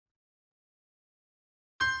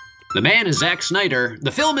The man is Zack Snyder.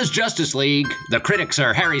 The film is Justice League. The critics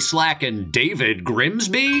are Harry Slack and David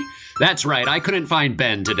Grimsby. That's right, I couldn't find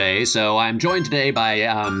Ben today, so I'm joined today by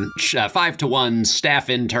 5-to-1 staff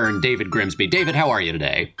intern David Grimsby. David, how are you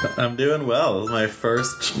today? I'm doing well. This is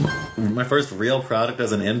my first real product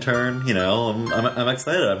as an intern. You know, I'm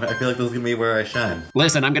excited. I feel like this is gonna be where I shine.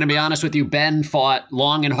 Listen, I'm gonna be honest with you. Ben fought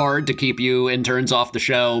long and hard to keep you interns off the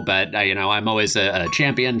show, but I'm always a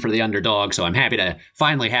champion for the underdog, so I'm happy to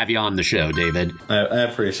finally have you on the show, David. I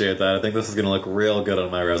appreciate that. I think this is gonna look real good on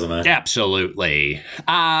my resume. Absolutely.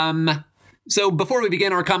 So before we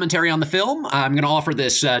begin our commentary on the film, I'm going to offer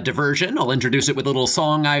this diversion. I'll introduce it with a little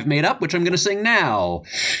song I've made up, which I'm going to sing now.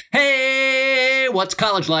 Hey, what's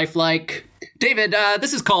college life like? David,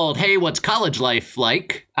 this is called Hey, What's College Life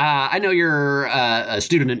Like? I know you're a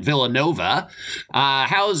student at Villanova.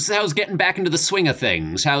 How's getting back into the swing of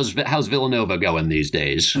things? How's Villanova going these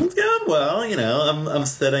days? It's going well. You know, I'm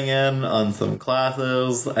sitting in on some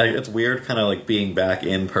classes. It's weird kind of like being back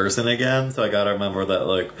in person again. So I got to remember that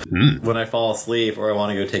like when I fall asleep or I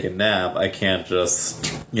want to go take a nap, I can't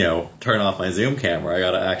just, turn off my Zoom camera. I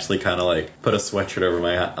got to actually kind of like put a sweatshirt over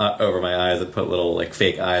my eyes and put little like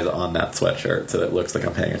fake eyes on that sweatshirt so that it looks like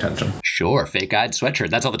I'm paying attention. Sure, fake-eyed sweatshirt.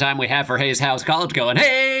 That's all the time we have for Hey's How's College Going.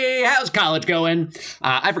 Hey, how's college going?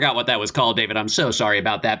 I forgot what that was called, David. I'm so sorry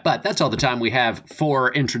about that, but that's all the time we have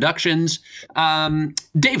for introductions.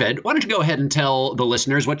 David, why don't you go ahead and tell the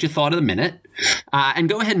listeners what you thought of the minute, and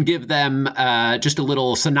go ahead and give them just a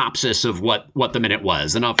little synopsis of what the minute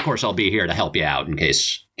was. And of course, I'll be here to help you out in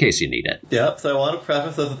case you need it. Yep, so I want to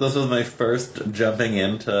preface this that this was my first jumping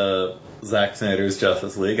into Zack Snyder's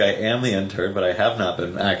Justice League. I am the intern, but I have not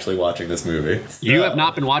been actually watching this movie. So, you have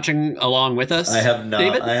not been watching along with us? I have not.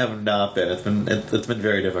 David? I have not been. It's been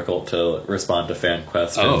very difficult to respond to fan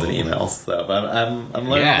questions and emails. So, but I'm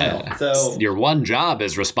learning now. So your one job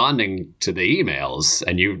is responding to the emails,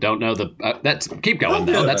 and you don't know that's keep going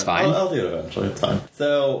though. That's fine. I'll do it eventually. It's fine.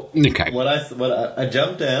 So okay. What I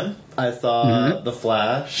jumped in. I saw The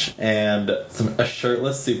Flash and a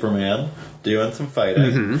shirtless Superman doing some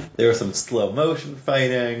fighting. There was some slow motion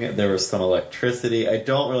fighting. There was some electricity. I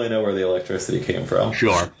don't really know where the electricity came from.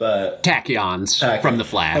 Sure. But tachyons from The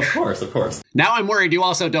Flash. Of course. Now I'm worried you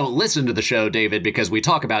also don't listen to the show, David, because we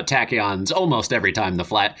talk about tachyons almost every time the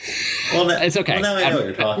Flash. Well, it's okay. Well, now I know what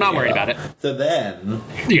you're talking I'm not worried about it. So then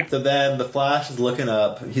The Flash is looking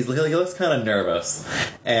up. He looks kind of nervous,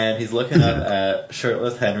 and he's looking up at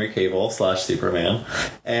shirtless Henry Cavill / Superman,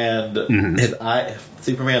 and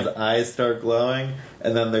Superman's eyes start glowing,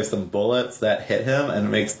 and then there's some bullets that hit him, and it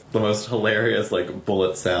makes the most hilarious like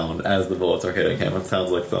bullet sound as the bullets are hitting him. It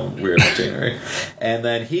sounds like some weird machinery. And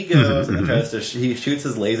then he goes and he shoots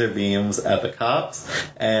his laser beams at the cops,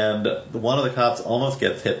 and one of the cops almost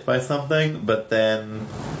gets hit by something, but then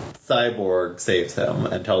Cyborg saves him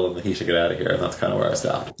and tells him that he should get out of here, and that's kind of where I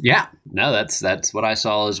stopped. Yeah, no, that's what I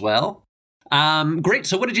saw as well. Great.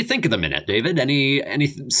 So what did you think of the minute, David? Any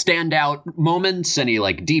standout moments? Any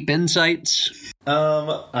like deep insights?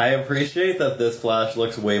 I appreciate that this Flash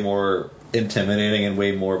looks way more intimidating and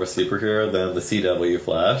way more of a superhero than the CW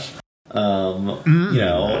Flash. I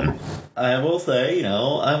will say,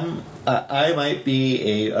 I might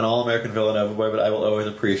be an all-American Villanova boy, but I will always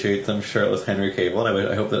appreciate some shirtless Henry Cavill, and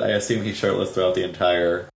I assume he's shirtless throughout the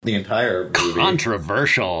entire movie.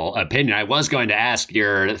 Controversial opinion. I was going to ask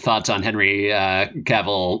your thoughts on Henry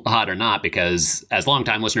Cavill, hot or not, because as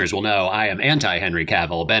longtime listeners will know, I am anti-Henry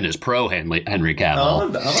Cavill. Ben is pro-Henry Cavill.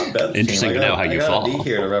 I'm on Ben's Interesting team. to know how you fall. I gotta be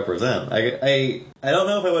here to represent. I don't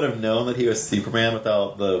know if I would have known that he was Superman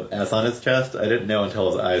without the S on his chest. I didn't know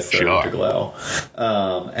until his eyes started to glow.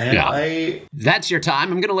 That's your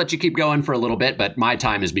time. I'm going to let you keep going for a little bit, but my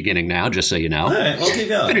time is beginning now, just so you know. All right, we'll keep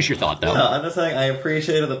going. Finish your thought, though. No, I'm just saying I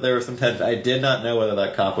appreciated that there was some tension. I did not know whether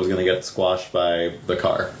that cop was going to get squashed by the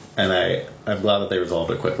car, and I'm glad that they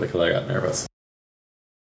resolved it quickly because I got nervous.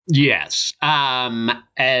 Yes. And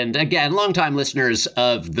again, longtime listeners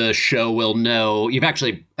of the show will know you've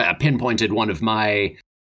actually pinpointed one of my...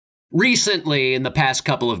 Recently, in the past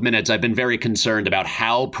couple of minutes, I've been very concerned about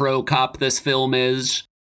how pro-cop this film is.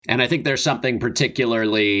 And I think there's something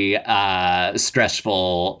particularly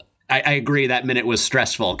stressful. I agree that minute was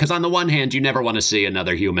stressful, because on the one hand, you never want to see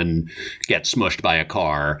another human get smushed by a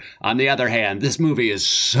car. On the other hand, this movie is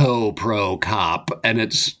so pro-cop, and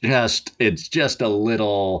it's just a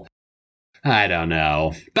little... I don't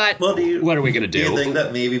know. But what are we going to do? Do you think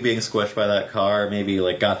that maybe being squished by that car maybe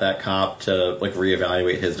got that cop to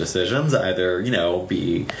reevaluate his decisions? Either,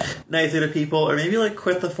 be nicer to people or maybe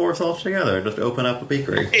quit the force altogether and just open up a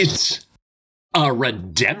bakery. a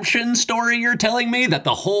redemption story, you're telling me? That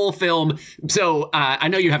the whole film... So, I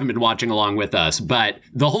know you haven't been watching along with us, but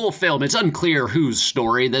the whole film, it's unclear whose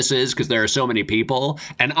story this is because there are so many people.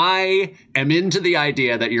 And I am into the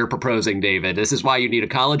idea that you're proposing, David. This is why you need a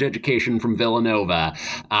college education from Villanova.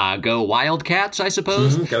 Go Wildcats, I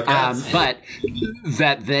suppose. Mm-hmm, go Cats. But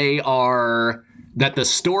that they are... That the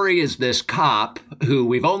story is this cop who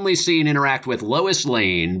we've only seen interact with Lois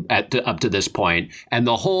Lane up to this point, and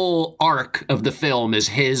the whole arc of the film is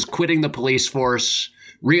his quitting the police force,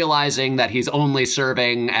 realizing that he's only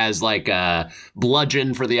serving as like a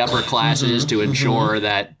bludgeon for the upper classes to ensure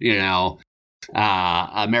that, you know,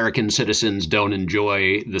 American citizens don't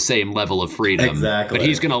enjoy the same level of freedom. Exactly. But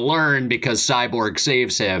he's going to learn because Cyborg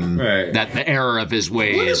saves him that the error of his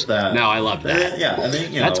ways. Look at that. No, I love that. And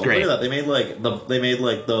then, that's great. Look at that. They made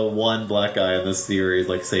like the one black guy in this series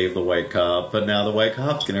like save the white cop, but now the white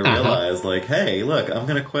cop's going to realize like, hey, look, I'm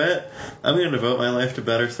going to quit. I'm going to devote my life to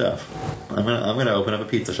better stuff. I'm going to open up a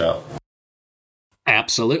pizza shop.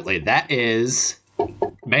 Absolutely. That is...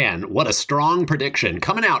 Man, what a strong prediction.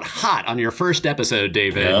 Coming out hot on your first episode,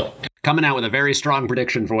 David. Yep. Coming out with a very strong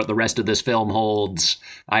prediction for what the rest of this film holds.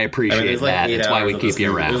 I appreciate that. That's why we keep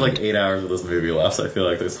you around. There's like 8 hours of this movie left, so I feel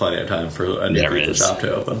like there's plenty of time for a new pizza shop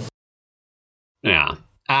to open. Yeah.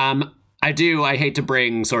 I hate to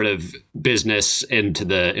bring sort of business in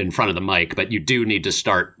front of the mic, but you do need to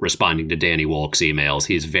start responding to Danny Wolk's emails.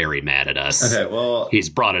 He's very mad at us. Okay, well... He's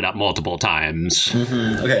brought it up multiple times.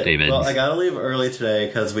 Mm-hmm. Okay, David. Well, I gotta leave early today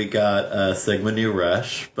because we got Sigma New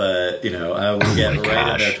Rush, but, you know, I will get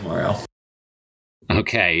right in there tomorrow.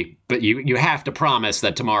 Okay, but you have to promise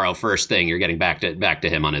that tomorrow, first thing, you're getting back to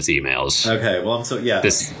him on his emails. Okay, well,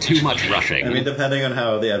 This too much rushing. I mean, depending on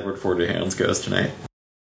how the Edward Forty Hands goes tonight.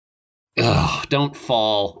 Ugh, don't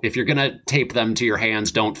fall. If you're going to tape them to your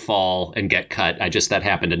hands, don't fall and get cut. That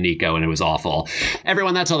happened to Nico and it was awful.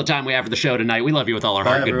 Everyone, that's all the time we have for the show tonight. We love you with all our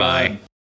heart. Goodbye.